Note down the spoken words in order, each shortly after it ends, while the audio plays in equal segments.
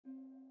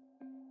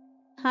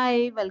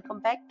Hi, welcome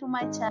back to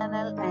my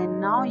channel,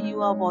 and now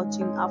you are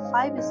watching a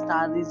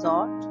 5-star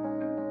resort.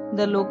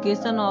 The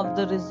location of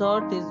the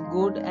resort is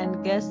good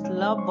and guests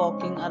love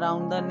walking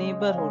around the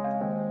neighborhood.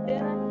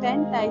 There are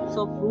 10 types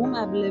of room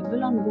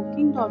available on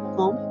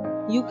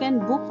booking.com. You can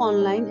book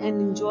online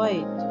and enjoy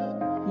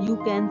it. You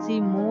can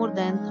see more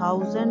than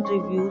 1000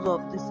 reviews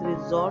of this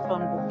resort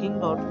on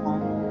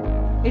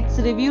booking.com. Its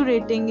review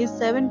rating is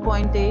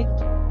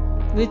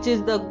 7.8, which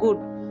is the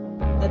good.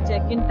 The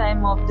check-in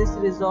time of this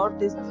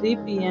resort is 3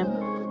 p.m.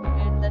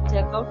 and the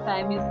checkout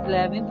time is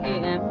 11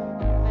 a.m.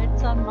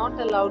 Pets are not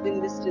allowed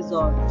in this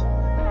resort.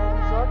 The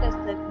resort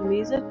accepts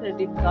major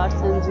credit cards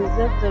and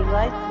reserves the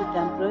right to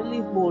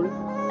temporarily hold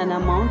an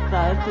amount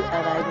prior to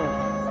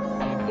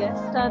arrival.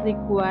 Guests are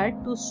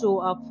required to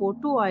show a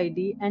photo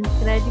ID and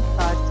credit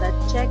cards at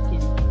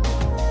check-in.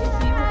 If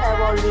you have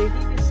already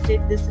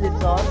visited this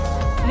resort,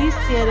 please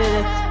share your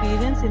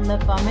experience in the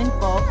comment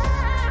box.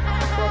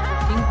 For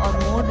booking or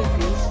more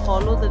details,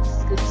 follow the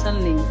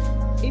description link.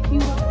 If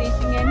you are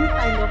facing any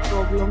kind of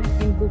problem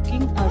in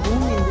booking a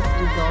room in this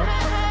resort,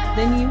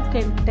 then you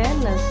can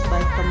tell us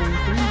by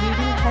commenting. We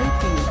will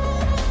help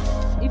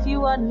you. If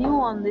you are new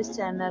on this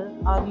channel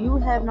or you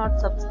have not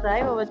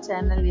subscribed our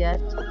channel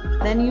yet,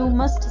 then you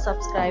must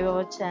subscribe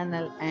our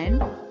channel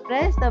and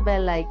press the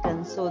bell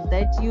icon so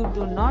that you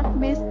do not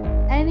miss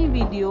any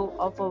video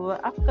of our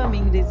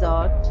upcoming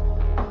resort.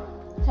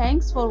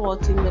 Thanks for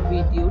watching the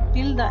video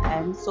till the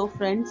end. So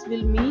friends,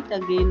 will meet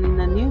again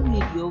in a new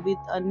video with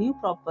a new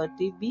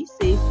property. Be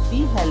safe,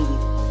 be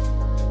healthy.